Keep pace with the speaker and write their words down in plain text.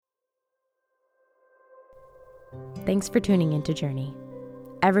Thanks for tuning into Journey.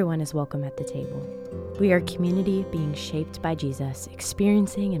 Everyone is welcome at the table. We are a community being shaped by Jesus,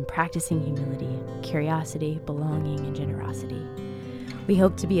 experiencing and practicing humility, curiosity, belonging, and generosity. We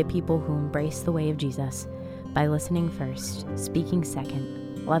hope to be a people who embrace the way of Jesus by listening first, speaking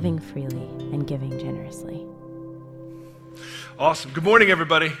second, loving freely, and giving generously. Awesome. Good morning,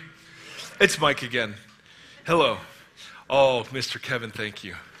 everybody. It's Mike again. Hello. Oh, Mr. Kevin, thank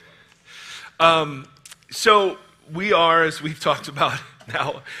you. So we are, as we've talked about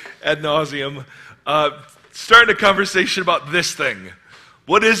now ad nauseum, starting a conversation about this thing.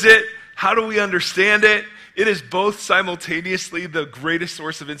 What is it? How do we understand it? It is both simultaneously the greatest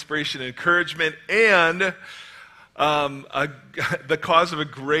source of inspiration and encouragement and the cause of a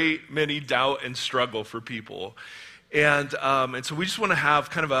great many doubt and struggle for people. And so we just want to have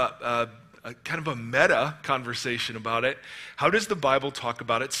kind of a meta conversation about it. How does the Bible talk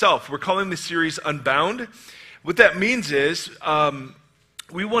about itself? We're calling this series Unbound. What that means is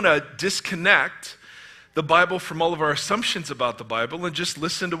we want to disconnect the Bible from all of our assumptions about the Bible and just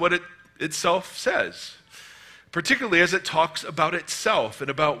listen to what it itself says, particularly as it talks about itself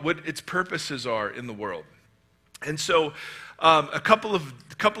and about what its purposes are in the world. And so a couple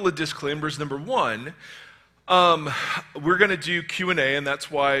of disclaimers. Number one, we're going to do Q&A, and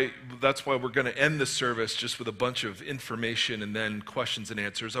that's why we're going to end the service just with a bunch of information and then questions and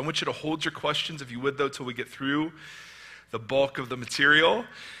answers. I want you to hold your questions, if you would, though, till we get through the bulk of the material.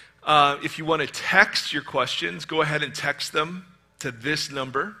 If you want to text your questions, go ahead and text them to this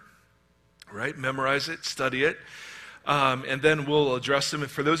number, right? Memorize it, study it, and then we'll address them.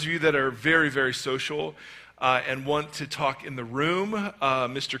 And for those of you that are very, very social, and want to talk in the room,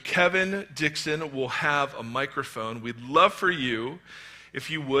 Mr. Kevin Dixon will have a microphone. We'd love for you,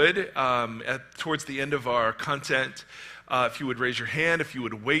 if you would, towards the end of our content, if you would raise your hand, if you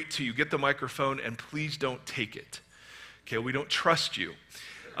would wait till you get the microphone, and please don't take it. Okay, we don't trust you.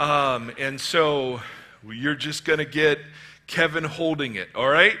 And so you're just going to get Kevin holding it, all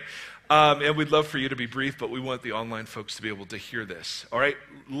right? And we'd love for you to be brief, but we want the online folks to be able to hear this. All right?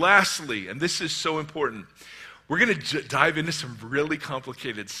 Lastly, and this is so important, we're going to dive into some really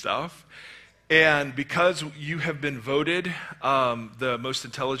complicated stuff. And because you have been voted the most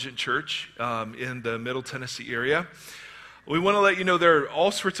intelligent church in the Middle Tennessee area, we want to let you know there are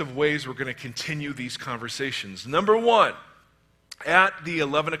all sorts of ways we're going to continue these conversations. Number one, at the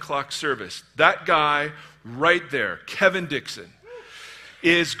 11 o'clock service, that guy right there, Kevin Dixon,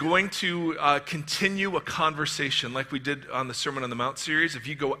 is going to continue a conversation like we did on the Sermon on the Mount series. If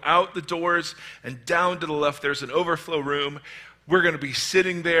you go out the doors and down to the left, there's an overflow room. We're going to be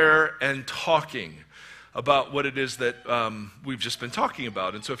sitting there and talking about what it is that we've just been talking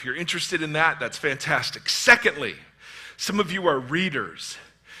about. And so if you're interested in that, that's fantastic. Secondly, some of you are readers.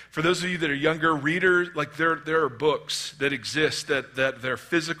 For those of you that are younger, readers, like there are books that exist that they're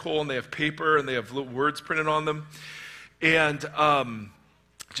physical and they have paper and they have little words printed on them. And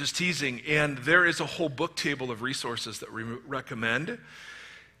just teasing, and there is a whole book table of resources that we recommend.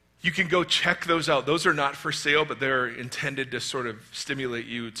 You can go check those out. Those are not for sale, but they're intended to sort of stimulate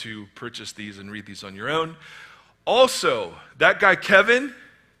you to purchase these and read these on your own. Also, that guy Kevin's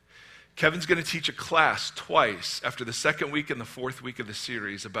going to teach a class twice after the second week and the fourth week of the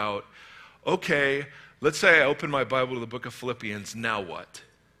series about, okay, let's say I open my Bible to the book of Philippians, now what?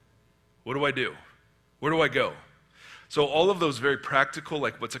 What do I do? Where do I go? So all of those very practical,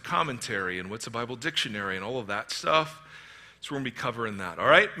 like what's a commentary and what's a Bible dictionary and all of that stuff, so we're going to be covering that. All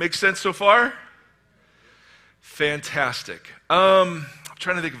right? Make sense so far? Fantastic. I'm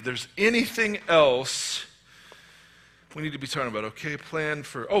trying to think if there's anything else we need to be talking about. Okay, plan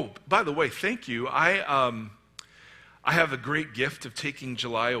for, oh, by the way, thank you. I have a great gift of taking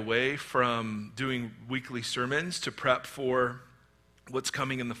July away from doing weekly sermons to prep for what's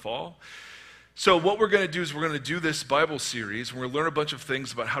coming in the fall. So what we're going to do is we're going to do this Bible series. We're going to learn a bunch of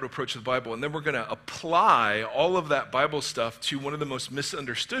things about how to approach the Bible, and then we're going to apply all of that Bible stuff to one of the most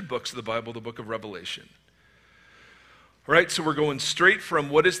misunderstood books of the Bible, the book of Revelation. All right, so we're going straight from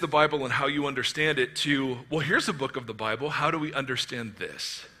what is the Bible and how you understand it to, well, here's a book of the Bible. How do we understand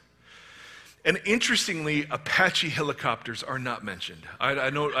this? And interestingly, Apache helicopters are not mentioned. I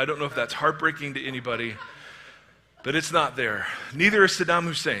don't know if that's heartbreaking to anybody, but it's not there. Neither is Saddam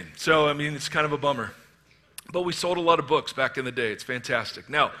Hussein. So, I mean, it's kind of a bummer. But we sold a lot of books back in the day. It's fantastic.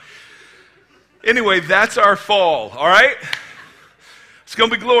 Now, anyway, that's our fall, all right? It's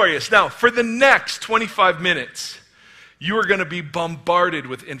going to be glorious. Now, for the next 25 minutes, you are going to be bombarded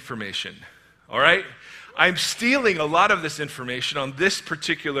with information, all right? I'm stealing a lot of this information on this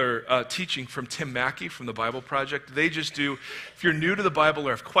particular teaching from Tim Mackey from the Bible Project. They just do, if you're new to the Bible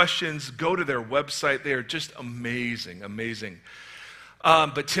or have questions, go to their website. They are just amazing, amazing.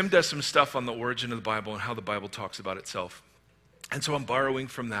 But Tim does some stuff on the origin of the Bible and how the Bible talks about itself. And so I'm borrowing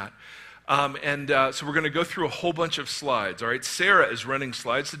from that. So we're going to go through a whole bunch of slides, all right? Sarah is running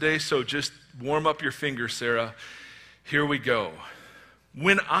slides today, so just warm up your fingers, Sarah. Here we go.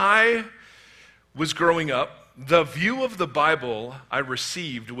 When I was growing up, the view of the Bible I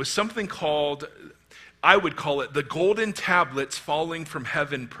received was something called, I would call it, the golden tablets falling from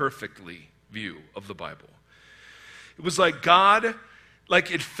heaven perfectly view of the Bible. It was like God,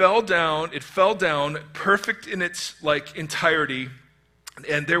 like it fell down perfect in its like entirety,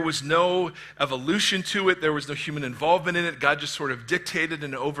 and there was no evolution to it, there was no human involvement in it. God just sort of dictated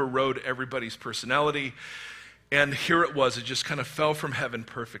and overrode everybody's personality, and here it was, it just kind of fell from heaven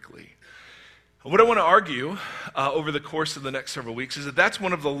perfectly. What I want to argue over the course of the next several weeks is that that's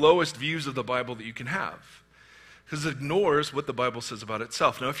one of the lowest views of the Bible that you can have, because it ignores what the Bible says about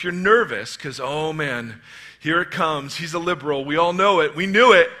itself. Now, if you're nervous, because, oh man, here it comes, he's a liberal, we all know it, we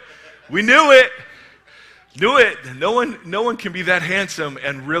knew it, knew it. No one can be that handsome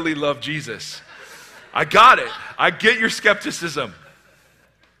and really love Jesus. I got it. I get your skepticism.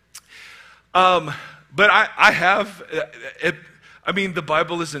 But I have it. I mean, the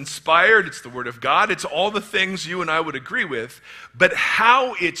Bible is inspired, it's the Word of God, it's all the things you and I would agree with, but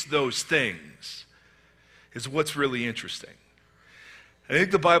how it's those things is what's really interesting. I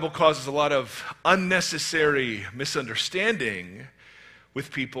think the Bible causes a lot of unnecessary misunderstanding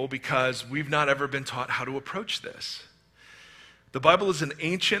with people because we've not ever been taught how to approach this. The Bible is an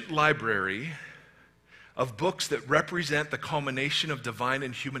ancient library of books that represent the culmination of divine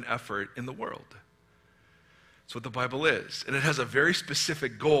and human effort in the world. That's what the Bible is. And it has a very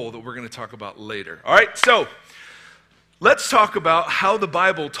specific goal that we're going to talk about later. All right, so let's talk about how the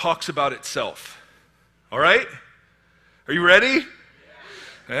Bible talks about itself. All right? Are you ready?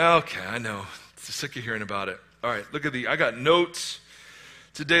 Yeah. Okay, I know. I'm sick of hearing about it. All right, look at I got notes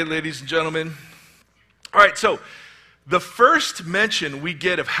today, ladies and gentlemen. All right, so the first mention we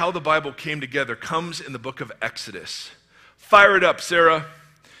get of how the Bible came together comes in the book of Exodus. Fire it up, Sarah.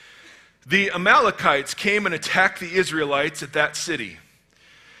 The Amalekites came and attacked the Israelites at that city.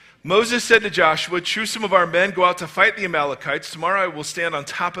 Moses said to Joshua, "Choose some of our men, go out to fight the Amalekites. Tomorrow I will stand on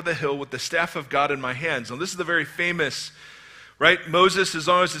top of the hill with the staff of God in my hands." Now this is the very famous, right? Moses, as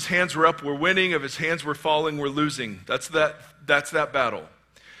long as his hands were up, we're winning. If his hands were falling, we're losing. That's that battle.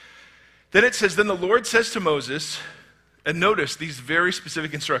 Then it says, then the Lord says to Moses, and notice these very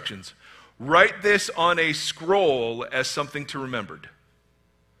specific instructions, write this on a scroll as something to remember.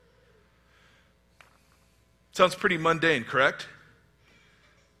 Sounds pretty mundane, correct?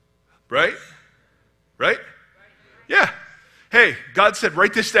 Right? Right? Yeah. Hey, God said,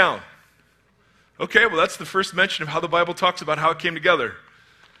 write this down. Okay, well, that's the first mention of how the Bible talks about how it came together.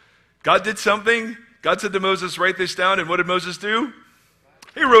 God did something. God said to Moses, write this down. And what did Moses do?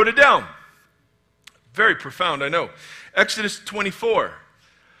 He wrote it down. Very profound, I know. Exodus 24,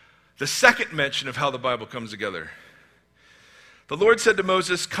 the second mention of how the Bible comes together. The Lord said to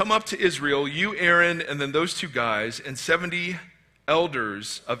Moses, come up to Israel, you, Aaron, and then those two guys, and 70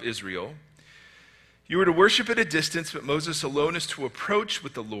 elders of Israel. You are to worship at a distance, but Moses alone is to approach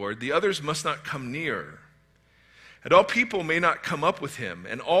with the Lord. The others must not come near. And all people may not come up with him,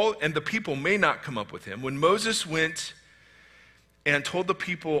 and the people may not come up with him. When Moses went and told the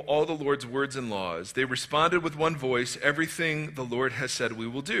people all the Lord's words and laws, they responded with one voice, everything the Lord has said we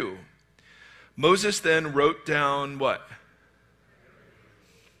will do. Moses then wrote down what?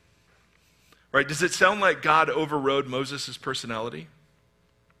 Right, does it sound like God overrode Moses' personality?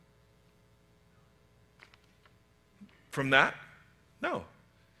 From that? No.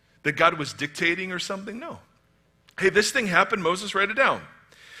 That God was dictating or something? No. Hey, this thing happened, Moses, write it down.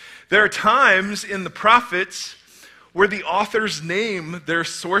 There are times in the prophets where the authors name their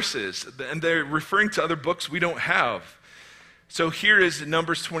sources, and they're referring to other books we don't have. So here is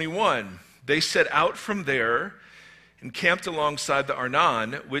Numbers 21. They set out from there and camped alongside the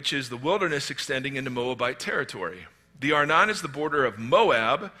Arnon, which is the wilderness extending into Moabite territory. The Arnon is the border of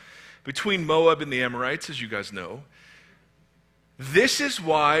Moab, between Moab and the Amorites, as you guys know. This is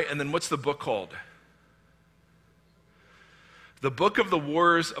why, and then what's the book called? The Book of the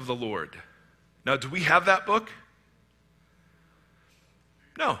Wars of the Lord. Now, do we have that book?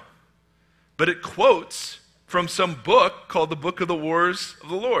 No. But it quotes from some book called the Book of the Wars of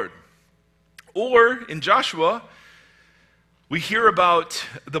the Lord. Or, in Joshua, we hear about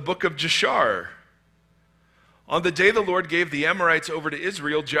the book of Jashar On the day the Lord gave the Amorites over to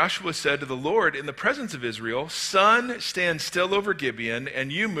Israel, Joshua said to the Lord in the presence of Israel, "Sun, stand still over Gibeon,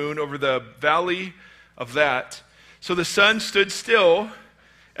 and you, moon, over the valley of that." So the sun stood still,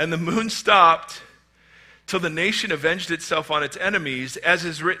 and the moon stopped, till the nation avenged itself on its enemies, as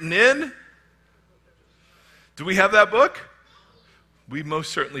is written in... Do we have that book? We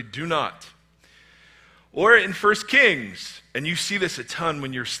most certainly do not. Or in 1 Kings, and you see this a ton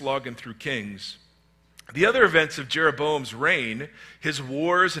when you're slogging through Kings. The other events of Jeroboam's reign, his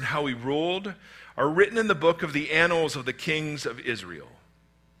wars and how he ruled, are written in the book of the annals of the kings of Israel.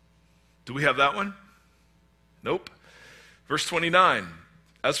 Do we have that one? Nope. Verse 29.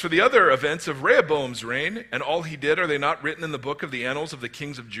 As for the other events of Rehoboam's reign and all he did, are they not written in the book of the annals of the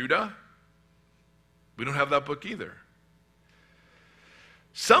kings of Judah? We don't have that book either.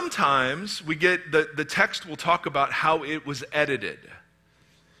 Sometimes we get, the text will talk about how it was edited.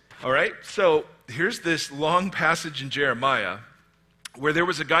 All right? So here's this long passage in Jeremiah where there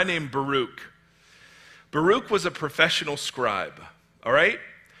was a guy named Baruch. Baruch was a professional scribe. All right?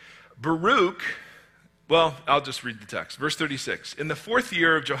 Baruch, well, I'll just read the text. Verse 36. In the 4th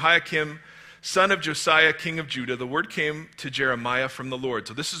year of Jehoiakim, son of Josiah, king of Judah, the word came to Jeremiah from the Lord.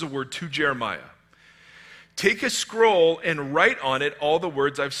 So this is a word to Jeremiah. Take a scroll and write on it all the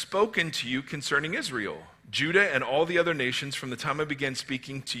words I've spoken to you concerning Israel, Judah, and all the other nations from the time I began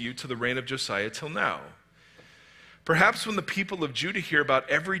speaking to you to the reign of Josiah till now. Perhaps when the people of Judah hear about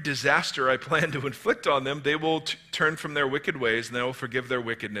every disaster I plan to inflict on them, they will turn from their wicked ways, and I will forgive their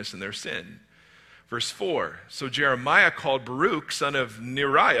wickedness and their sin. Verse 4, so Jeremiah called Baruch, son of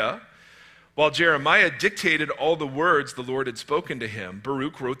Neriah. While Jeremiah dictated all the words the Lord had spoken to him,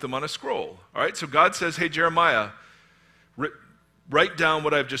 Baruch wrote them on a scroll. All right, so God says, hey, Jeremiah, write down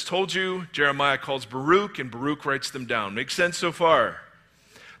what I've just told you. Jeremiah calls Baruch, and Baruch writes them down. Makes sense so far?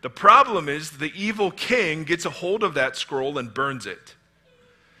 The problem is the evil king gets a hold of that scroll and burns it.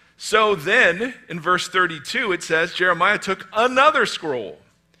 So then, in verse 32, it says, Jeremiah took another scroll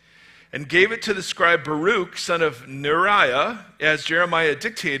and gave it to the scribe Baruch, son of Neriah. As Jeremiah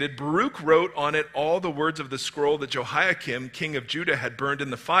dictated, Baruch wrote on it all the words of the scroll that Jehoiakim, king of Judah, had burned in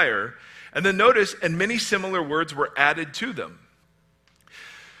the fire. And then notice, and many similar words were added to them.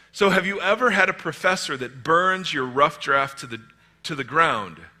 So have you ever had a professor that burns your rough draft to the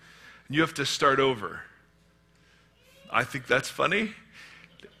ground, and you have to start over? I think that's funny.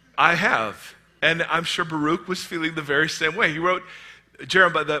 I have. And I'm sure Baruch was feeling the very same way. He wrote,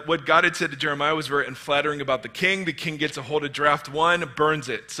 Jeremiah, what God had said to Jeremiah was very unflattering about the king. The king gets a hold of draft 1, burns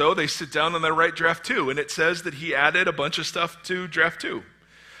it. So they sit down and they write draft 2, and it says that he added a bunch of stuff to draft 2.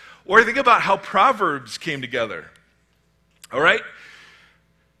 Or think about how Proverbs came together. All right?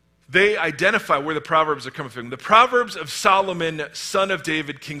 They identify where the Proverbs are coming from. The Proverbs of Solomon, son of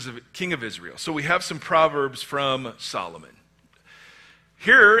David, king of Israel. So we have some Proverbs from Solomon.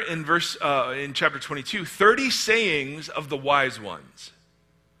 Here in chapter 22, 30 sayings of the wise ones.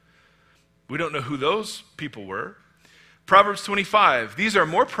 We don't know who those people were. Proverbs 25, these are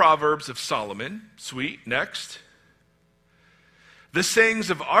more proverbs of Solomon. Sweet, next. The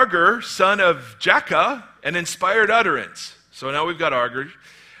sayings of Agur, son of Jakeh, an inspired utterance. So now we've got Agur.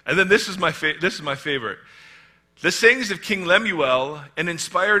 And then this is my favorite. The sayings of King Lemuel, an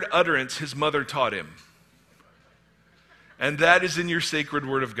inspired utterance his mother taught him. And that is in your sacred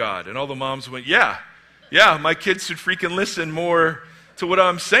word of God. And all the moms went, yeah, my kids should freaking listen more to what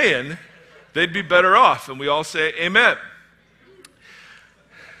I'm saying. They'd be better off. And we all say, amen.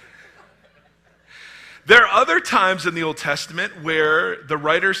 There are other times in the Old Testament where the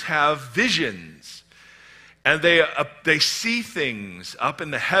writers have visions. And they see things up in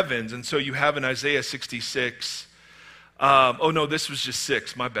the heavens. And so you have in Isaiah 66. This was just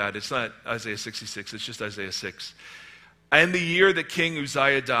 6. My bad. It's not Isaiah 66. It's just Isaiah 6. And the year that King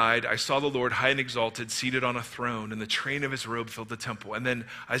Uzziah died, I saw the Lord high and exalted, seated on a throne, and the train of his robe filled the temple. And then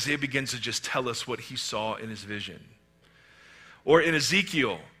Isaiah begins to just tell us what he saw in his vision. Or in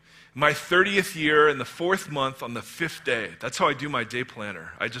Ezekiel, my 30th year in the 4th month on the 5th day. That's how I do my day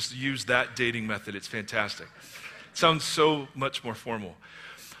planner. I just use that dating method. It's fantastic. It sounds so much more formal.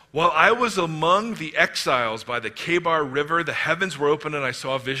 While I was among the exiles by the Kebar River, the heavens were open and I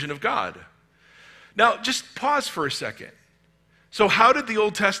saw a vision of God. Now, just pause for a second. So how did the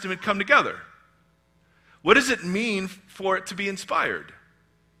Old Testament come together? What does it mean for it to be inspired?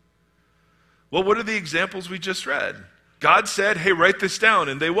 Well, what are the examples we just read? God said, hey, write this down,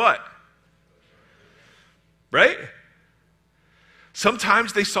 and they what? Right?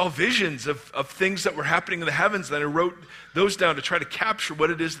 Sometimes they saw visions of things that were happening in the heavens, and then they wrote those down to try to capture what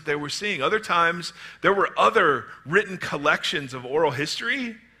it is that they were seeing. Other times, there were other written collections of oral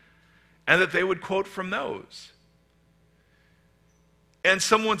history, and that they would quote from those. and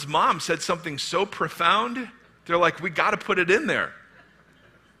someone's mom said something so profound, they're like, we got to put it in there.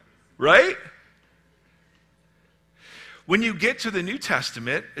 Right? When you get to the New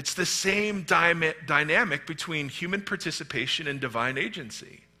Testament, it's the same dynamic between human participation and divine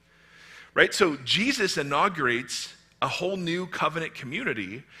agency. Right? So Jesus inaugurates a whole new covenant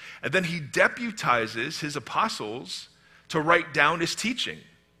community, and then he deputizes his apostles to write down his teaching.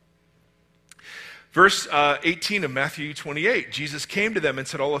 Verse 18 of Matthew 28, Jesus came to them and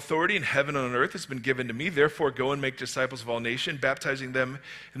said, all authority in heaven and on earth has been given to me. Therefore, go and make disciples of all nations, baptizing them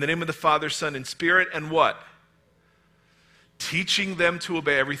in the name of the Father, Son, and Spirit, and what? Teaching them to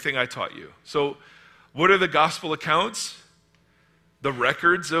obey everything I taught you. So what are the gospel accounts? The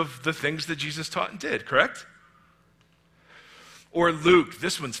records of the things that Jesus taught and did, correct? Or Luke,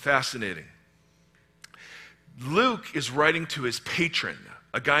 this one's fascinating. Luke is writing to his patron,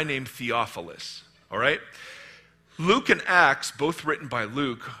 a guy named Theophilus. All right? Luke and Acts, both written by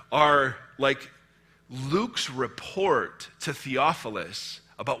Luke, are like Luke's report to Theophilus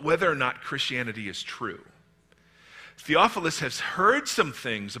about whether or not Christianity is true. Theophilus has heard some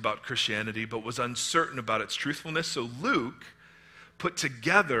things about Christianity, but was uncertain about its truthfulness, so Luke put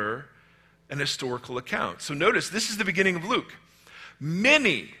together an historical account. So notice, this is the beginning of Luke.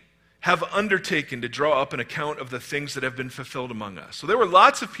 Many have undertaken to draw up an account of the things that have been fulfilled among us. So there were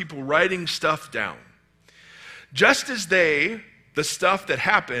lots of people writing stuff down. Just as the stuff that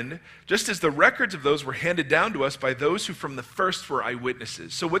happened, just as the records of those were handed down to us by those who from the first were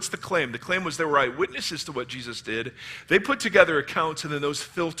eyewitnesses. So what's the claim? The claim was there were eyewitnesses to what Jesus did. They put together accounts and then those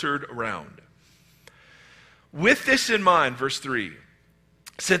filtered around. With this in mind, verse 3,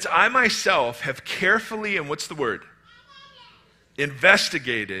 since I myself have carefully, and what's the word?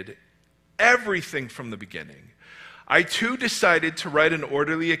 Investigated everything from the beginning, I too decided to write an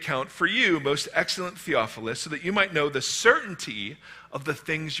orderly account for you, most excellent Theophilus, so that you might know the certainty of the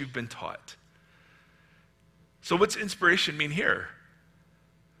things you've been taught. So what's inspiration mean here?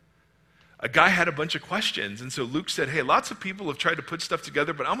 A guy had a bunch of questions, and so Luke said, hey, lots of people have tried to put stuff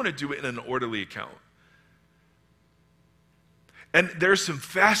together, but I'm going to do it in an orderly account. And there's some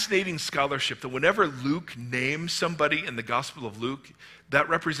fascinating scholarship that whenever Luke names somebody in the Gospel of Luke, that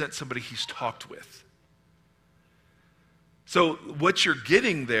represents somebody he's talked with. So what you're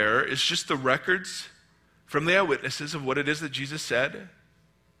getting there is just the records from the eyewitnesses of what it is that Jesus said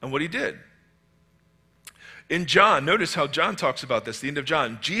and what he did. In John, notice how John talks about this, the end of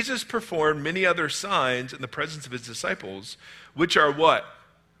John. Jesus performed many other signs in the presence of his disciples, which are what?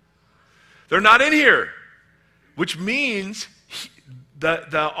 They're not in here, which means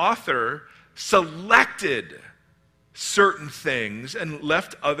the author selected certain things and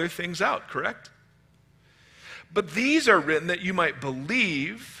left other things out, correct? But these are written that you might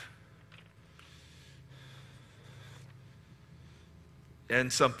believe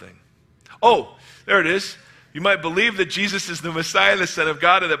and something. Oh, there it is. You might believe that Jesus is the Messiah, the Son of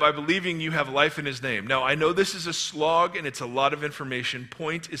God, and that by believing you have life in his name. Now, I know this is a slog and it's a lot of information.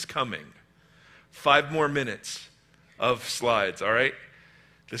 Point is coming. 5 more minutes of slides, all right?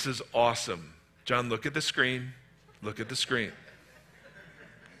 This is awesome. John, look at the screen. Look at the screen.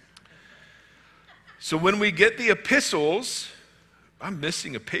 So when we get the epistles, I'm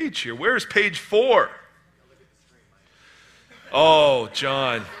missing a page here. Where is page 4? Oh,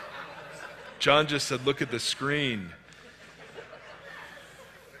 John. John just said, look at the screen.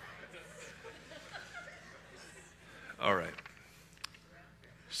 All right.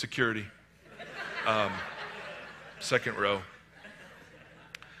 Security. Second row.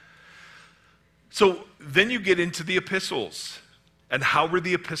 So then you get into the epistles. And how were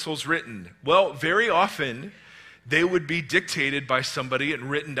the epistles written? Well, very often they would be dictated by somebody and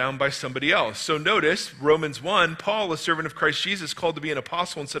written down by somebody else. So notice, Romans 1, Paul, a servant of Christ Jesus, called to be an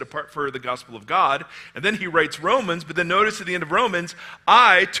apostle and set apart for the gospel of God. And then he writes Romans, but then notice at the end of Romans,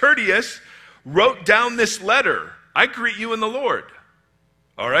 I, Tertius, wrote down this letter. I greet you in the Lord.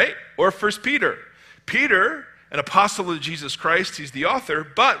 All right? Or 1 Peter. Peter, an apostle of Jesus Christ, he's the author,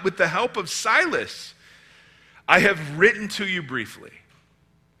 but with the help of Silas, I have written to you briefly.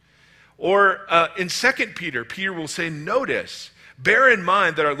 Or in 2 Peter, Peter will say, notice, bear in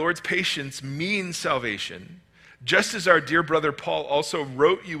mind that our Lord's patience means salvation, just as our dear brother Paul also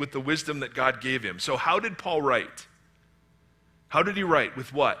wrote you with the wisdom that God gave him. So how did Paul write? How did he write?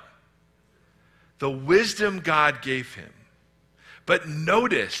 With what? The wisdom God gave him. But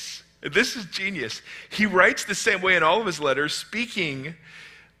notice, this is genius. He writes the same way in all of his letters, speaking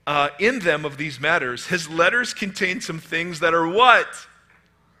in them of these matters. His letters contain some things that are what?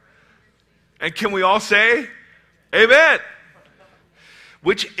 And can we all say, amen?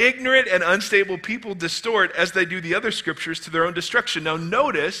 which ignorant and unstable people distort as they do the other scriptures to their own destruction. Now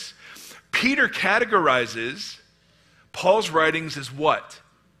notice, Peter categorizes Paul's writings as what?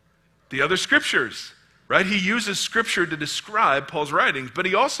 The other scriptures, right? He uses scripture to describe Paul's writings, but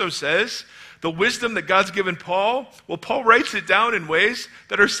he also says the wisdom that God's given Paul, well, Paul writes it down in ways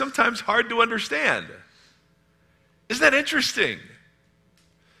that are sometimes hard to understand. Isn't that interesting?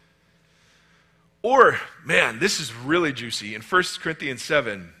 Or, man, this is really juicy. In 1 Corinthians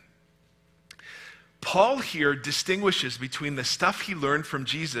 7, Paul here distinguishes between the stuff he learned from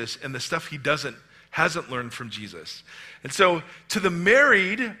Jesus and the stuff he hasn't learned from Jesus. And so, to the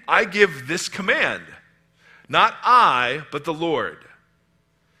married, I give this command. Not I, but the Lord.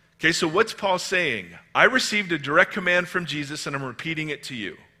 Okay, so what's Paul saying? I received a direct command from Jesus and I'm repeating it to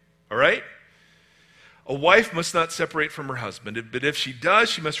you. All right? A wife must not separate from her husband, but if she does,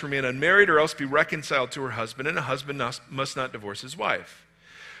 she must remain unmarried or else be reconciled to her husband, and a husband must not divorce his wife.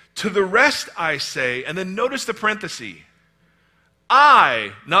 To the rest I say, and then notice the parenthesis,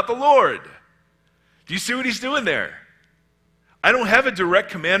 I, not the Lord. Do you see what he's doing there? I don't have a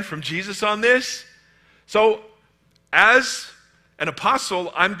direct command from Jesus on this, so as an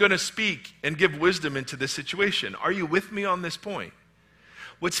apostle, I'm going to speak and give wisdom into this situation. Are you with me on this point?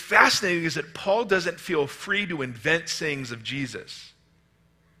 What's fascinating is that Paul doesn't feel free to invent sayings of Jesus,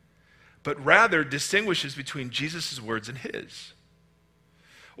 but rather distinguishes between Jesus' words and his.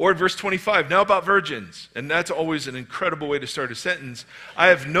 Or in verse 25, now about virgins, and that's always an incredible way to start a sentence. I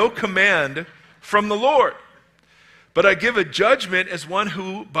have no command from the Lord, but I give a judgment as one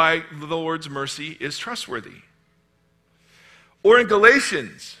who, by the Lord's mercy, is trustworthy. Or in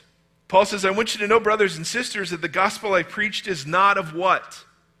Galatians, Paul says, I want you to know, brothers and sisters, that the gospel I preached is not of what?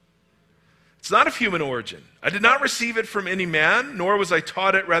 It's not of human origin. I did not receive it from any man, nor was I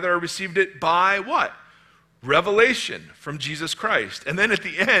taught it. Rather, I received it by what? Revelation from Jesus Christ. And then at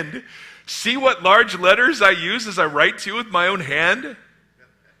the end, see what large letters I use as I write to you with my own hand?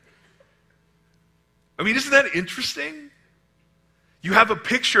 I mean, isn't that interesting? You have a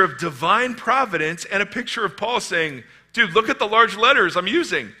picture of divine providence and a picture of Paul saying, dude, look at the large letters I'm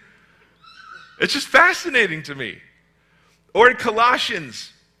using. It's just fascinating to me. Or in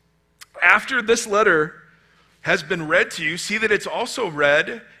Colossians, after this letter has been read to you, see that it's also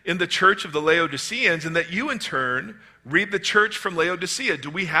read in the church of the Laodiceans, and that you in turn read the church from Laodicea. Do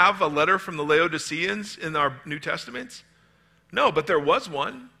we have a letter from the Laodiceans in our New Testaments? No, but there was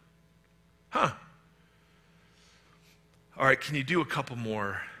one. Huh. All right, can you do a couple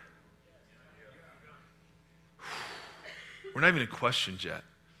more? We're not even in questions yet.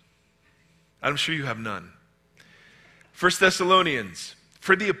 I'm sure you have none. 1 Thessalonians.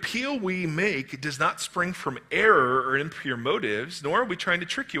 For the appeal we make does not spring from error or impure motives, nor are we trying to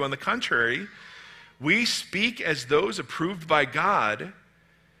trick you. On the contrary, we speak as those approved by God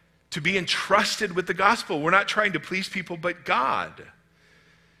to be entrusted with the gospel. We're not trying to please people, but God.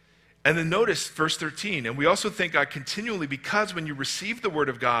 And then notice verse 13, and we also thank God continually because when you received the word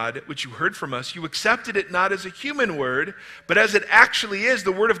of God, which you heard from us, you accepted it not as a human word, but as it actually is,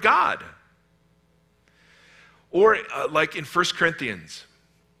 the word of God. Or like in 1 Corinthians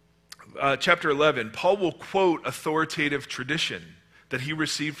chapter 11, Paul will quote authoritative tradition that he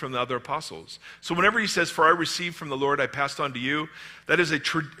received from the other apostles. So whenever he says, for I received from the Lord, I passed on to you, that is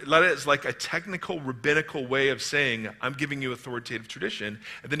like a technical rabbinical way of saying, I'm giving you authoritative tradition.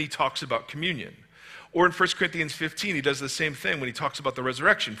 And then he talks about communion. Or in 1 Corinthians 15, he does the same thing when he talks about the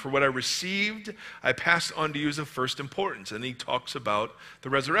resurrection. For what I received, I passed on to you as of first importance. And he talks about the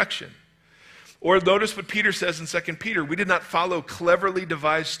resurrection. Or notice what Peter says in 2 Peter, we did not follow cleverly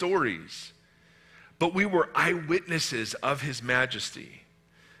devised stories, but we were eyewitnesses of his majesty.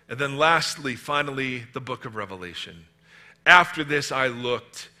 And then lastly, finally, the book of Revelation. After this I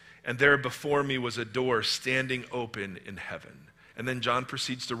looked, and there before me was a door standing open in heaven. And then John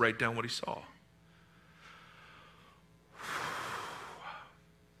proceeds to write down what he saw.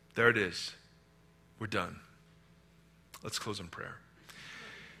 There it is. We're done. Let's close in prayer.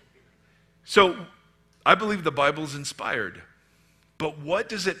 So, I believe the Bible is inspired. But what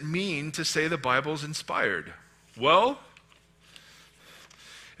does it mean to say the Bible is inspired? Well,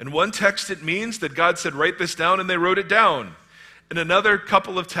 in one text it means that God said, write this down, and they wrote it down. In another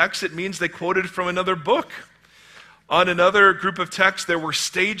couple of texts, it means they quoted from another book. On another group of texts, there were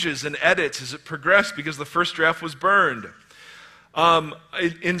stages and edits as it progressed because the first draft was burned.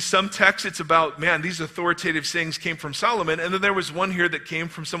 In some texts, it's about, man, these authoritative sayings came from Solomon, and then there was one here that came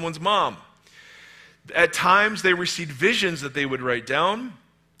from someone's mom. At times, they received visions that they would write down.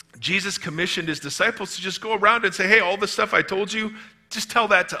 Jesus commissioned his disciples to just go around and say, hey, all the stuff I told you, just tell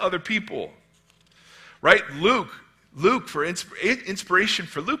that to other people. Right? Luke Luke, for inspiration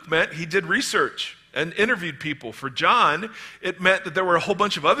for Luke meant he did research and interviewed people. For John, it meant that there were a whole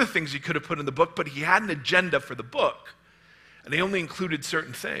bunch of other things he could have put in the book, but he had an agenda for the book, and he only included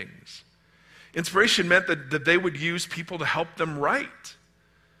certain things. Inspiration meant that they would use people to help them write.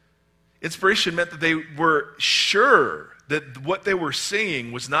 Inspiration meant that they were sure that what they were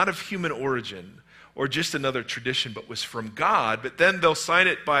saying was not of human origin or just another tradition, but was from God. But then they'll sign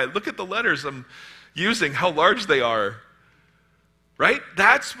it by, look at the letters I'm using, how large they are. Right?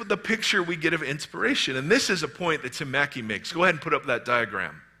 That's what the picture we get of inspiration. And this is a point that Tim Mackey makes. Go ahead and put up that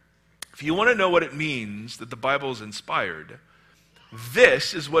diagram. If you want to know what it means that the Bible is inspired,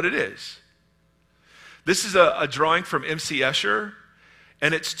 this is what it is. This is a drawing from M.C. Escher,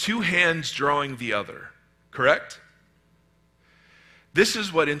 and it's two hands drawing the other. Correct? This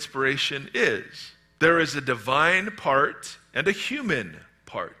is what inspiration is. There is a divine part and a human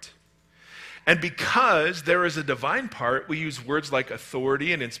part. And because there is a divine part, we use words like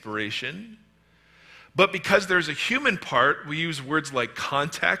authority and inspiration. But because there's a human part, we use words like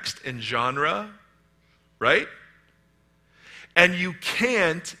context and genre, right? And you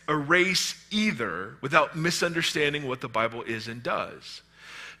can't erase either without misunderstanding what the Bible is and does.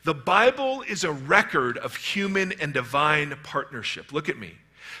 The Bible is a record of human and divine partnership. Look at me.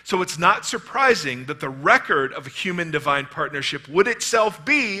 So it's not surprising that the record of a human-divine partnership would itself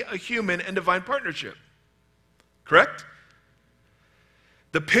be a human and divine partnership. Correct?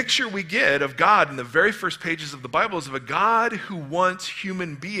 The picture we get of God in the very first pages of the Bible is of a God who wants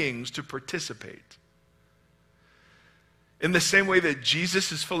human beings to participate. In the same way that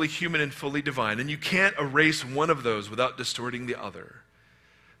Jesus is fully human and fully divine, and you can't erase one of those without distorting the other.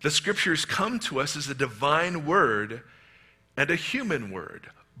 The scriptures come to us as a divine word and a human word,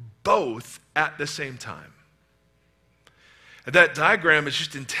 both at the same time. And that diagram is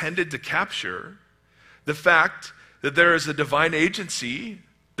just intended to capture the fact that there is a divine agency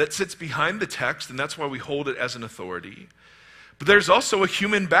that sits behind the text, and that's why we hold it as an authority. But there's also a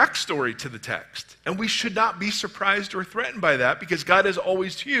human backstory to the text, and we should not be surprised or threatened by that because God has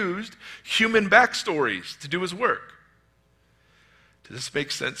always used human backstories to do his work. Does this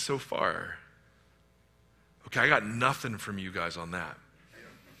make sense so far? Okay, I got nothing from you guys on that.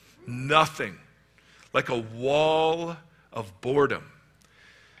 Nothing. Like a wall of boredom.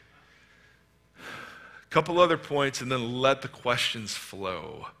 A couple other points and then let the questions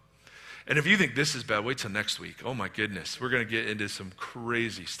flow. And if you think this is bad, wait till next week. Oh my goodness, we're going to get into some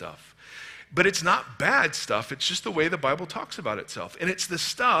crazy stuff. But it's not bad stuff, it's just the way the Bible talks about itself. And it's the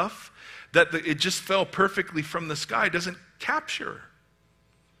stuff that it just fell perfectly from the sky doesn't capture.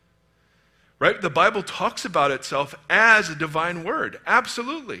 Right? The Bible talks about itself as a divine word,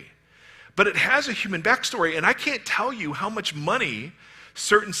 absolutely. But it has a human backstory, and I can't tell you how much money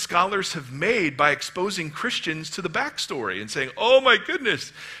certain scholars have made by exposing Christians to the backstory and saying, oh my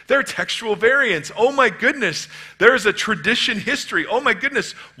goodness, there are textual variants. Oh my goodness, there's a tradition history. Oh my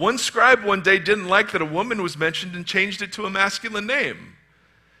goodness, one scribe one day didn't like that a woman was mentioned and changed it to a masculine name.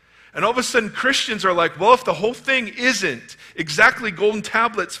 And all of a sudden Christians are like, well, if the whole thing isn't exactly golden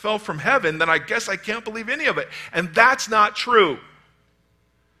tablets fell from heaven, then I guess I can't believe any of it. And that's not true.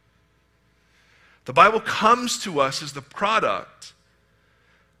 The Bible comes to us as the product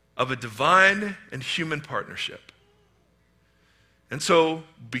of a divine and human partnership. And so,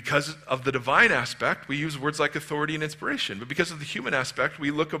 because of the divine aspect, we use words like authority and inspiration. But because of the human aspect,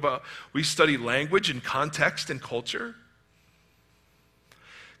 we study language and context and culture.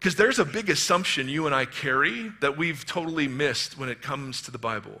 Because there's a big assumption you and I carry that we've totally missed when it comes to the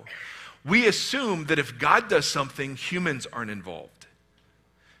Bible. We assume that if God does something, humans aren't involved.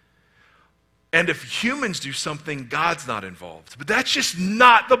 And if humans do something, God's not involved. But that's just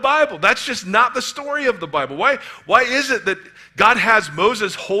not the Bible. That's just not the story of the Bible. Why is it that God has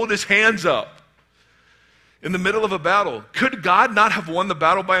Moses hold his hands up in the middle of a battle? Could God not have won the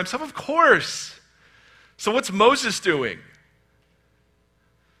battle by himself? Of course. So what's Moses doing?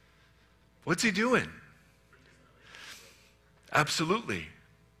 What's he doing? Absolutely.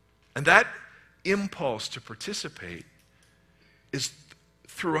 And that impulse to participate is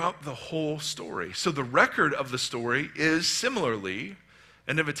throughout the whole story. So the record of the story is similarly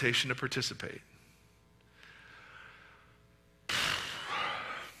an invitation to participate.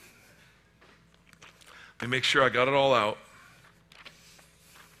 Let me make sure I got it all out.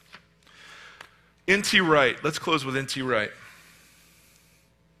 N.T. Wright. Let's close with N.T. Wright.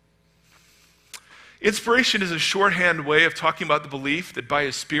 Inspiration is a shorthand way of talking about the belief that by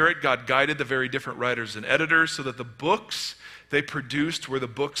his Spirit, God guided the very different writers and editors so that the books they produced were the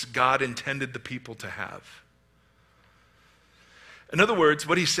books God intended the people to have. In other words,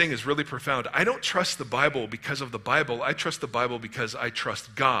 what he's saying is really profound. I don't trust the Bible because of the Bible. I trust the Bible because I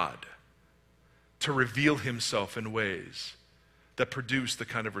trust God to reveal himself in ways that produce the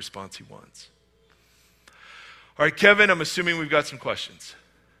kind of response he wants. All right, Kevin, I'm assuming we've got some questions.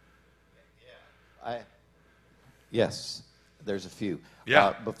 Yes, there's a few.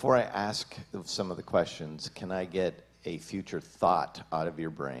 Yeah. Before I ask some of the questions, can I get a future thought out of your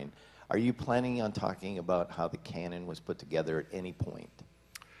brain? Are you planning on talking about how the canon was put together at any point?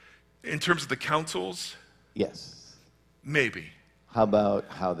 In terms of the councils, Yes. maybe. How about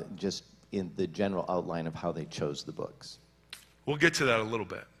just in the general outline of how they chose the books? We'll get to that a little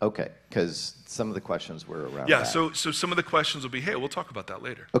bit. Okay, because some of the questions were around Yeah, that. so some of the questions will be, hey, we'll talk about that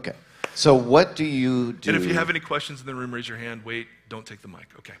later. Okay, so what do you do? And if you have any questions in the room, raise your hand. Wait, don't take the mic.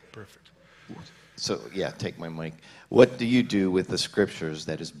 Okay, perfect. So, yeah, take my mic. What do you do with the scriptures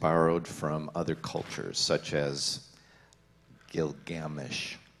that is borrowed from other cultures, such as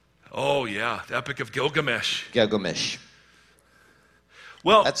Gilgamesh? Oh, yeah, the Epic of Gilgamesh. Gilgamesh.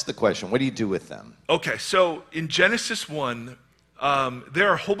 Well, That's the question. What do you do with them? okay, so in Genesis 1, there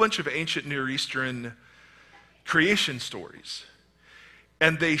are a whole bunch of ancient Near Eastern creation stories.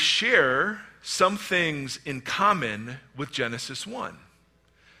 And they share some things in common with Genesis 1.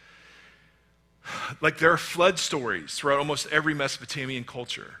 Like there are flood stories throughout almost every Mesopotamian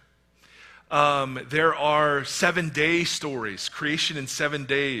culture. There are 7-day stories, creation in 7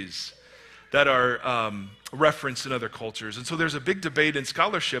 days, that are referenced in other cultures. And so there's a big debate in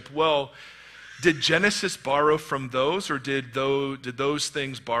scholarship. Well, did Genesis borrow from those, or did those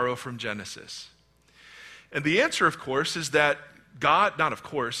things borrow from Genesis? And the answer, of course, is that God, not of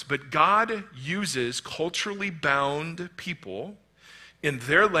course, but God uses culturally bound people in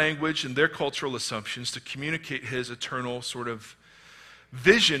their language and their cultural assumptions to communicate his eternal sort of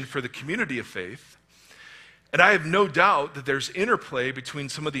vision for the community of faith. And I have no doubt that there's interplay between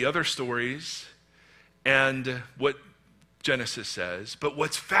some of the other stories and what Genesis says. But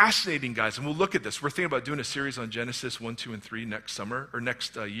what's fascinating, guys, and we'll look at this. We're thinking about doing a series on Genesis 1, 2, and 3 next summer, or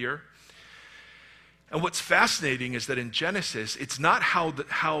next year. And what's fascinating is that in Genesis, it's not how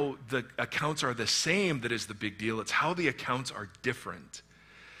the accounts are the same that is the big deal. It's how the accounts are different.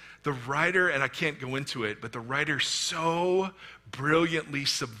 The writer, and I can't go into it, but the writer so brilliantly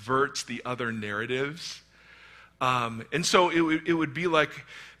subverts the other narratives. And so it would be like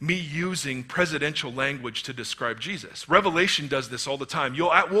me using presidential language to describe Jesus. Revelation does this all the time.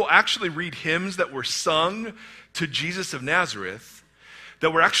 We'll actually read hymns that were sung to Jesus of Nazareth that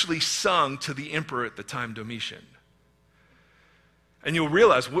were actually sung to the emperor at the time, Domitian. And you'll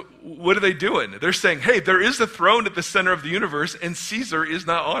realize, what are they doing? They're saying, hey, there is a throne at the center of the universe, and Caesar is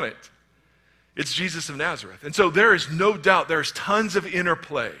not on it. It's Jesus of Nazareth. And so there is no doubt, there's tons of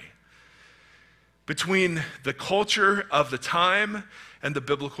interplay between the culture of the time and the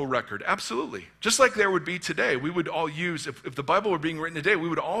biblical record. Absolutely. Just like there would be today. We would all use, if the Bible were being written today, we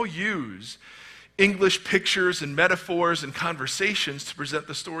would all use English pictures and metaphors and conversations to present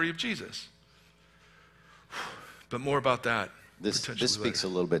the story of Jesus. But more about that. This speaks a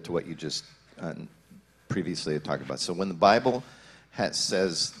little bit to what you just previously had talked about. So when the Bible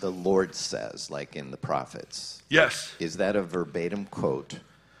says the Lord says, like in the prophets, yes, is that a verbatim quote,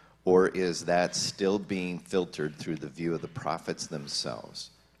 or is that still being filtered through the view of the prophets themselves?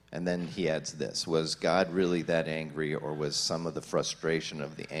 And then he adds this: was God really that angry, or was some of the frustration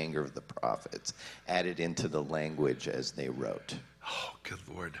of the anger of the prophets added into the language as they wrote? Oh, good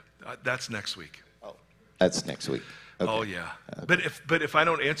Lord. That's next week. Oh, that's next week. Okay. Oh, yeah. But if I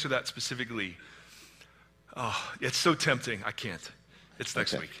don't answer that specifically, it's so tempting. I can't. It's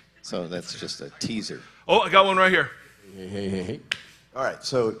next week. So that's just a teaser. Oh, I got one right here. Hey. All right,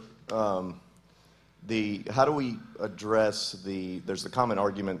 so how do we address there's the common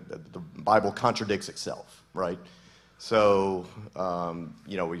argument that the Bible contradicts itself, right? So,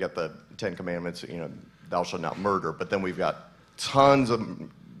 we got the 10 Commandments, thou shalt not murder, but then we've got tons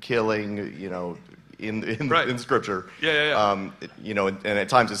of killing, in Scripture. Yeah. And at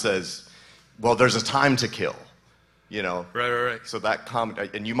times it says, well, there's a time to kill, Right. So that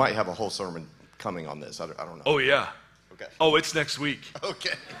and you might have a whole sermon coming on this. I don't know. Oh, yeah. Okay. Oh, it's next week.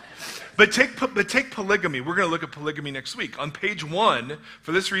 Okay. But take polygamy. We're going to look at polygamy next week. On page 1,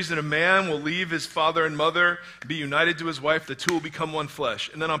 for this reason, a man will leave his father and mother, be united to his wife, the two will become one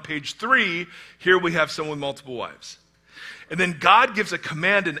flesh. And then on page 3, here we have someone with multiple wives. And then God gives a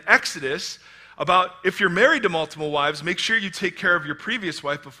command in Exodus about if you're married to multiple wives, make sure you take care of your previous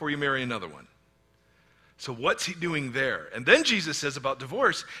wife before you marry another one. So what's he doing there? And then Jesus says about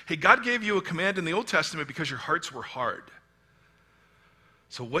divorce, hey, God gave you a command in the Old Testament because your hearts were hard.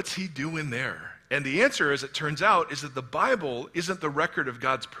 So what's he doing there? And the answer, as it turns out, is that the Bible isn't the record of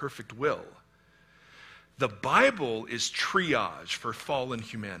God's perfect will. The Bible is triage for fallen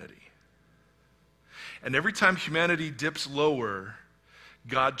humanity. And every time humanity dips lower,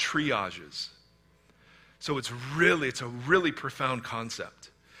 God triages. So it's a really profound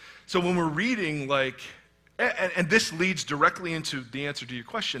concept. So when we're reading, and this leads directly into the answer to your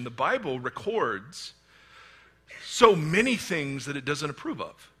question, the Bible records so many things that it doesn't approve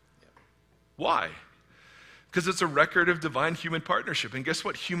of. Why? Because it's a record of divine human partnership. And guess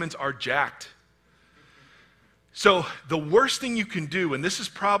what? Humans are jacked. So the worst thing you can do, and this is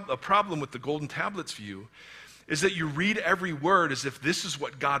a problem with the Golden Tablets view, is that you read every word as if this is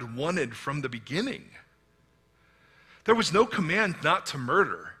what God wanted from the beginning. There was no command not to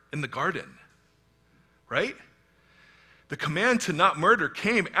murder in the garden, right? The command to not murder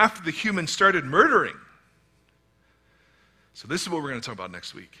came after the humans started murdering. So this is what we're going to talk about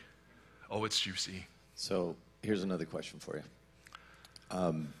next week. Oh, it's juicy. So here's another question for you.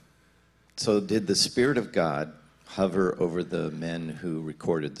 So did the Spirit of God hover over the men who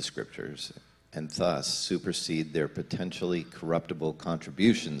recorded the scriptures and thus supersede their potentially corruptible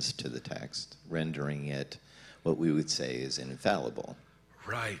contributions to the text, rendering it what we would say is infallible?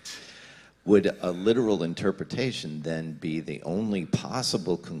 Right. Would a literal interpretation then be the only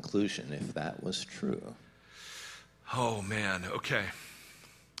possible conclusion if that was true? Oh, man. Okay.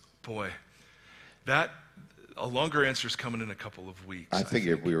 Boy. A longer answer is coming in a couple of weeks. I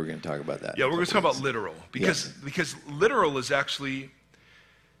figured we were going to talk about that. Yeah, we're going to talk about literal. Because literal is actually,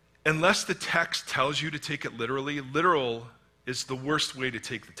 unless the text tells you to take it literally, literal is the worst way to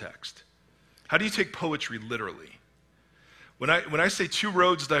take the text. How do you take poetry literally? When I say two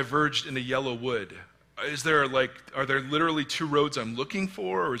roads diverged in a yellow wood, are there literally two roads I'm looking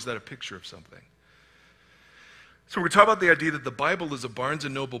for, or is that a picture of something? So we're talking about the idea that the Bible is a Barnes &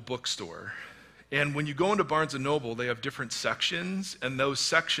 Noble bookstore. And when you go into Barnes & Noble, they have different sections, and those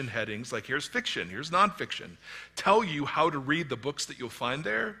section headings, like here's fiction, here's nonfiction, tell you how to read the books that you'll find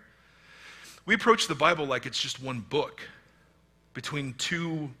there. We approach the Bible like it's just one book between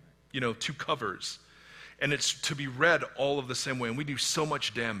two covers. And it's to be read all of the same way, and we do so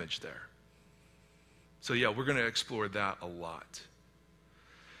much damage there. So yeah, we're going to explore that a lot.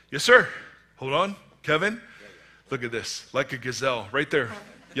 Yes, sir. Hold on. Kevin, look at this, like a gazelle, right there.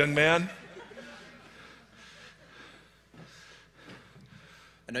 Young man.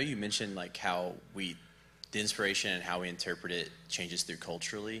 I know you mentioned how the inspiration and how we interpret it changes through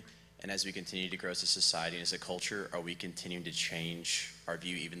culturally. And as we continue to grow as a society and as a culture, are we continuing to change our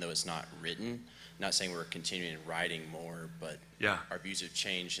view even though it's not written? Not saying we're continuing writing more, but our views have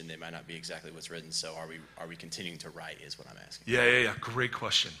changed and they might not be exactly what's written. So are we continuing to write is what I'm asking. Yeah. Great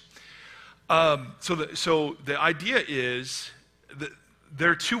question. So the idea is that there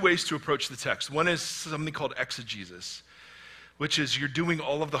are two ways to approach the text. One is something called exegesis, which is you're doing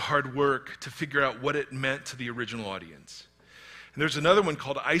all of the hard work to figure out what it meant to the original audience. And there's another one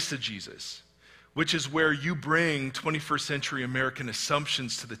called eisegesis, which is where you bring 21st century American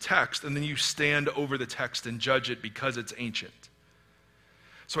assumptions to the text, and then you stand over the text and judge it because it's ancient.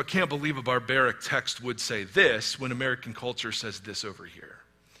 So I can't believe a barbaric text would say this when American culture says this over here.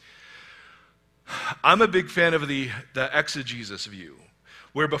 I'm a big fan of the exegesis view,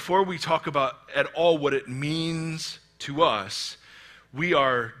 where before we talk about at all what it means to us, we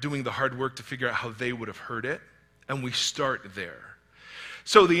are doing the hard work to figure out how they would have heard it, and we start there.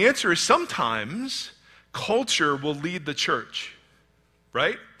 So the answer is sometimes culture will lead the church,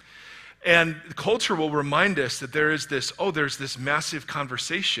 right? And culture will remind us that there's this massive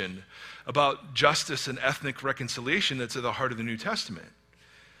conversation about justice and ethnic reconciliation that's at the heart of the New Testament.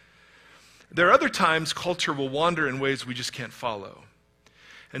 There are other times culture will wander in ways we just can't follow.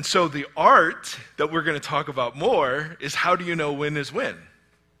 And so the art that we're going to talk about more is how do you know when is when,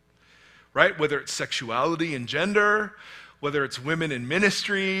 right? Whether it's sexuality and gender, whether it's women in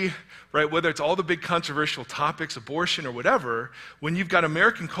ministry, right? Whether it's all the big controversial topics, abortion or whatever, when you've got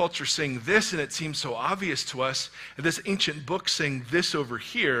American culture saying this and it seems so obvious to us, and this ancient book saying this over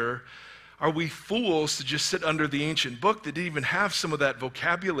here, are we fools to just sit under the ancient book that didn't even have some of that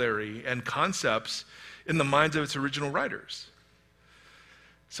vocabulary and concepts in the minds of its original writers?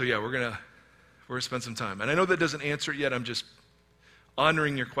 So yeah, we're gonna spend some time. And I know that doesn't answer it yet. I'm just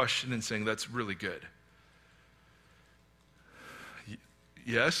honoring your question and saying that's really good.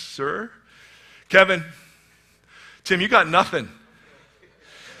 Yes, sir? Kevin? Tim, you got nothing.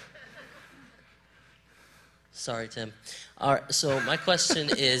 Sorry, Tim. All right, so my question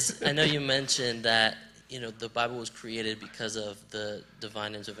is, I know you mentioned that the Bible was created because of the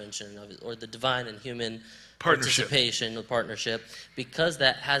divine intervention of it, or the divine and human Partnership. participation, the partnership. Because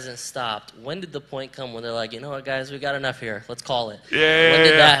that hasn't stopped, when did the point come when they're like, you know what, guys, we got enough here. Let's call it. When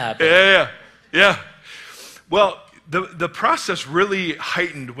did that happen? Yeah. Well, the process really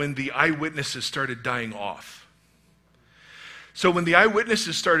heightened when the eyewitnesses started dying off. So when the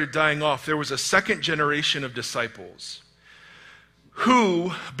eyewitnesses started dying off, there was a second generation of disciples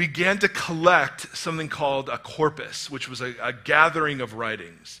who began to collect something called a corpus, which was a gathering of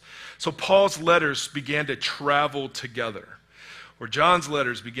writings. So Paul's letters began to travel together, or John's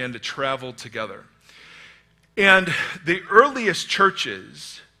letters began to travel together. And the earliest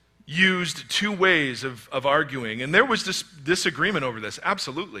churches used two ways of arguing, and there was this disagreement over this,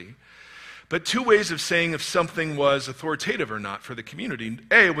 absolutely. But two ways of saying if something was authoritative or not for the community.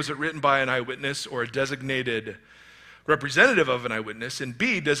 A, was it written by an eyewitness or a designated representative of an eyewitness? And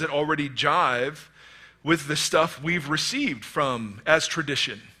B, does it already jive with the stuff we've received from as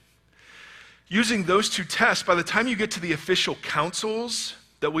tradition? Using those two tests, by the time you get to the official councils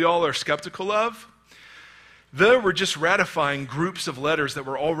that we all are skeptical of, they were just ratifying groups of letters that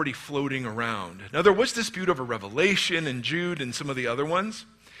were already floating around. Now, there was dispute over Revelation and Jude and some of the other ones.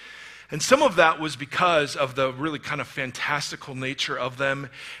 And some of that was because of the really kind of fantastical nature of them,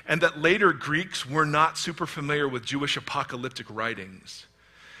 and that later Greeks were not super familiar with Jewish apocalyptic writings.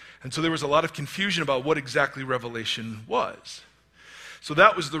 And so there was a lot of confusion about what exactly Revelation was. So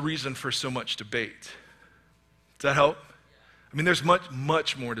that was the reason for so much debate. Does that help? I mean, there's much,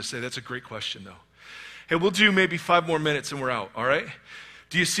 much more to say. That's a great question, though. Hey, we'll do maybe 5 more minutes and we're out, all right?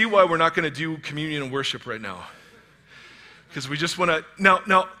 Do you see why we're not going to do communion and worship right now? Because we just want to...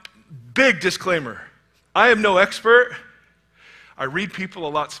 Now, big disclaimer. I am no expert. I read people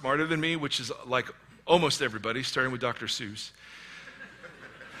a lot smarter than me, which is like almost everybody, starting with Dr. Seuss.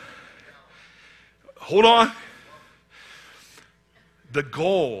 Hold on. The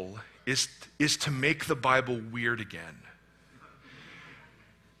goal is to make the Bible weird again,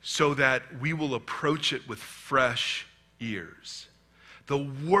 so that we will approach it with fresh ears. The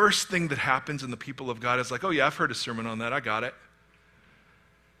worst thing that happens in the people of God is like, oh yeah, I've heard a sermon on that, I got it.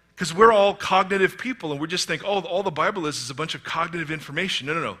 Because we're all cognitive people, and we just think, oh, all the Bible is a bunch of cognitive information.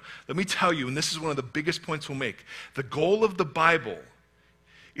 No. Let me tell you, and this is one of the biggest points we'll make. The goal of the Bible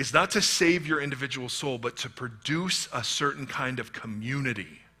is not to save your individual soul, but to produce a certain kind of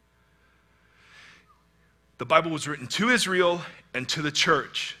community. The Bible was written to Israel and to the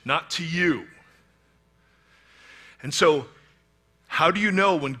church, not to you. And so, how do you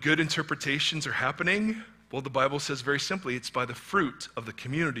know when good interpretations are happening? Well, the Bible says very simply, it's by the fruit of the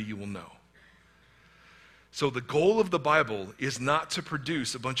community you will know. So the goal of the Bible is not to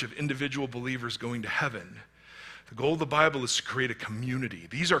produce a bunch of individual believers going to heaven. The goal of the Bible is to create a community.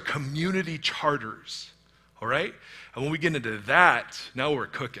 These are community charters, all right? And when we get into that, now we're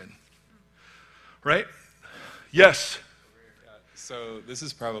cooking, right? Yes? So this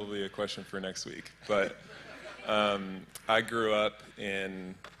is probably a question for next week, but I grew up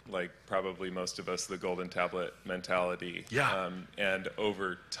in, like probably most of us, the golden tablet mentality. Yeah. And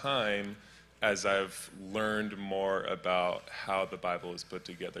over time, as I've learned more about how the Bible is put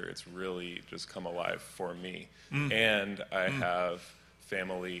together, it's really just come alive for me. And I have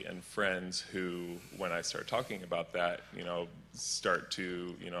family and friends who, when I start talking about that, start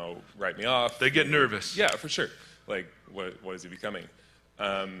to, write me off. They get nervous. Yeah, for sure. Like, what is he becoming?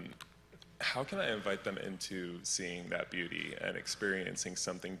 How can I invite them into seeing that beauty and experiencing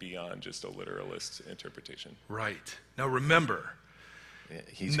something beyond just a literalist interpretation? Right. Now remember.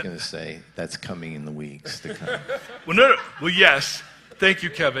 He's going to say that's coming in the weeks to come. Well, no. Well, yes. Thank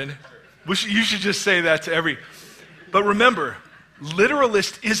you, Kevin. You should just say that to every... But remember,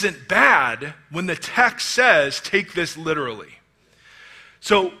 literalist isn't bad when the text says, take this literally.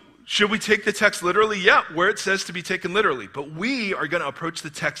 So, should we take the text literally? Yeah, where it says to be taken literally. But we are going to approach the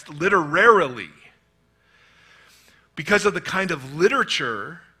text literarily. Because of the kind of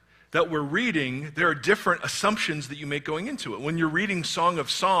literature that we're reading, there are different assumptions that you make going into it. When you're reading Song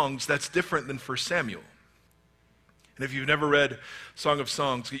of Songs, that's different than 1 Samuel. And if you've never read Song of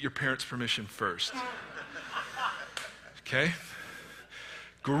Songs, get your parents' permission first. Okay?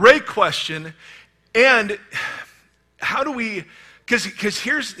 Great question. And how do we... Because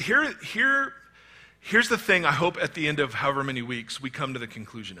here's the thing I hope at the end of however many weeks we come to the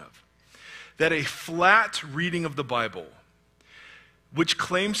conclusion of. That a flat reading of the Bible, which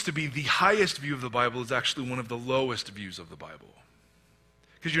claims to be the highest view of the Bible, is actually one of the lowest views of the Bible.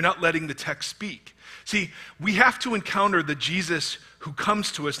 Because you're not letting the text speak. See, we have to encounter the Jesus who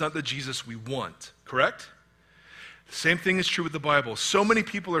comes to us, not the Jesus we want, correct? The same thing is true with the Bible. So many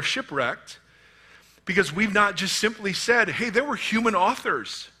people are shipwrecked because we've not just simply said, hey, there were human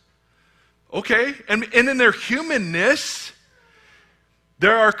authors. Okay, and in their humanness,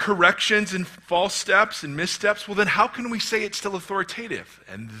 there are corrections and false steps and missteps. Well, then how can we say it's still authoritative?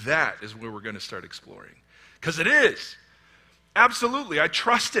 And that is where we're going to start exploring. Because it is. Absolutely, I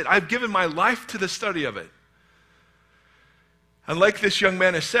trust it. I've given my life to the study of it. And like this young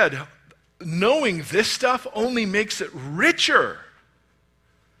man has said, knowing this stuff only makes it richer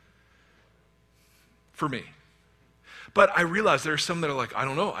for me. But I realize there are some that are like, I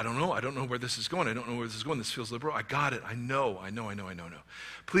don't know where this is going. This feels liberal. I got it. I know.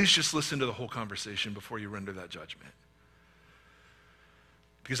 Please just listen to the whole conversation before you render that judgment.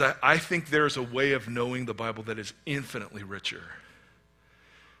 Because I think there's a way of knowing the Bible that is infinitely richer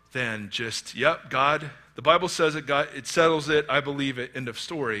than just, God, the Bible says it, God, it settles it, I believe it, end of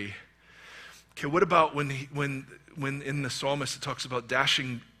story. Okay, what about when in the psalmist it talks about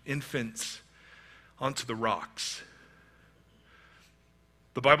dashing infants onto the rocks?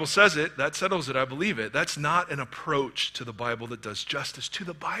 The Bible says it, that settles it, I believe it. That's not an approach to the Bible that does justice to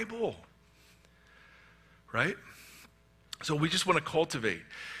the Bible, right? So we just want to cultivate.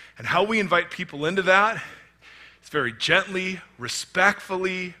 And how we invite people into that, it's very gently,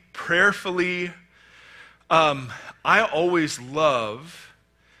 respectfully, prayerfully. I always love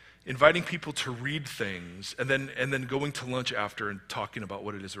inviting people to read things and then going to lunch after and talking about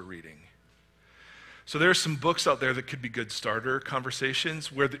what it is we're reading. So there are some books out there that could be good starter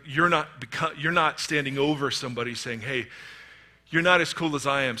conversations where you're not standing over somebody saying, hey, you're not as cool as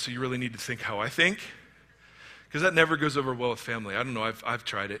I am, so you really need to think how I think. Because that never goes over well with family. I don't know, I've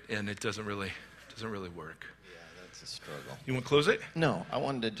tried it, and it doesn't really work. Yeah, that's a struggle. You want to close it? No, I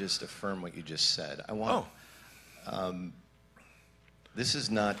wanted to just affirm what you just said. This is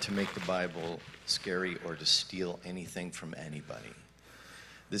not to make the Bible scary or to steal anything from anybody.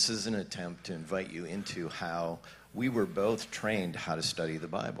 This is an attempt to invite you into how we were both trained how to study the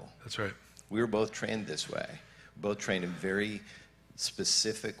Bible. That's right. We were both trained this way. Both trained in very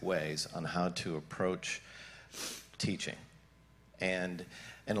specific ways on how to approach teaching. And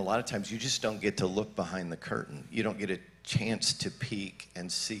a lot of times you just don't get to look behind the curtain. You don't get a chance to peek and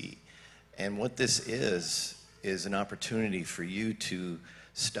see. And what this is an opportunity for you to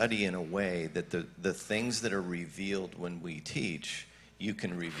study in a way that the things that are revealed when we teach, you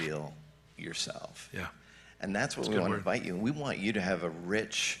can reveal yourself. Yeah. And that's what we want to invite you. And we want you to have a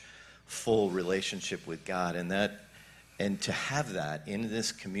rich, full relationship with God. And to have that in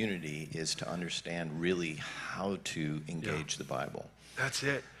this community is to understand really how to engage the Bible. That's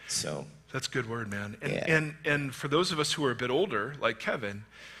it. So that's a good word, man. Yeah. And for those of us who are a bit older, like Kevin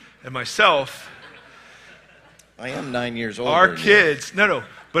and myself, I am 9 years older. Our kids,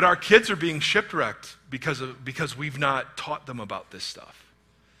 but our kids are being shipwrecked because we've not taught them about this stuff.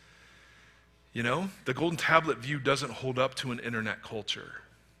 You know, the Golden Tablet view doesn't hold up to an internet culture.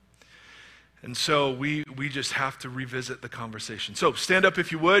 And so we just have to revisit the conversation. So stand up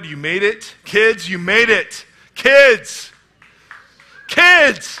if you would. You made it. Kids, you made it. Kids.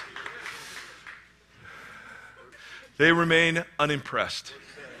 They remain unimpressed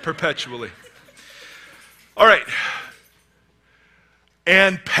perpetually. All right.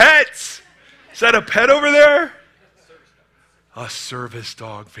 And pets. Is that a pet over there? A service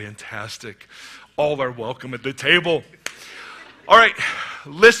dog. Fantastic. All are welcome at the table. All right.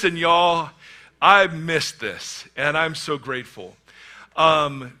 Listen, y'all. I missed this, and I'm so grateful.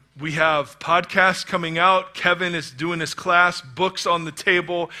 We have podcasts coming out. Kevin is doing his class, books on the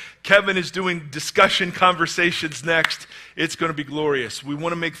table. Kevin is doing discussion conversations next. It's going to be glorious. We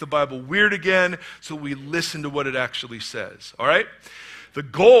want to make the Bible weird again so we listen to what it actually says, all right? The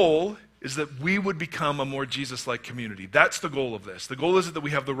goal is that we would become a more Jesus-like community. That's the goal of this. The goal isn't that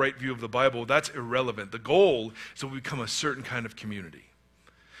we have the right view of the Bible. That's irrelevant. The goal is that we become a certain kind of community.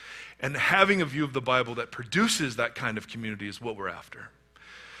 And having a view of the Bible that produces that kind of community is what we're after.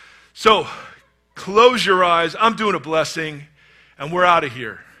 So, close your eyes. I'm doing a blessing, and we're out of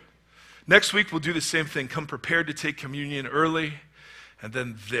here. Next week, we'll do the same thing. Come prepared to take communion early, and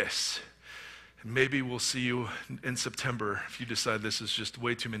then this. And maybe we'll see you in September if you decide this is just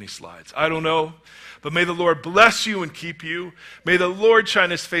way too many slides. I don't know. But may the Lord bless you and keep you. May the Lord shine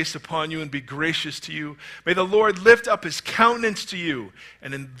his face upon you and be gracious to you. May the Lord lift up his countenance to you.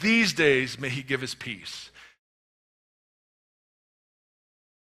 And in these days, may he give his peace.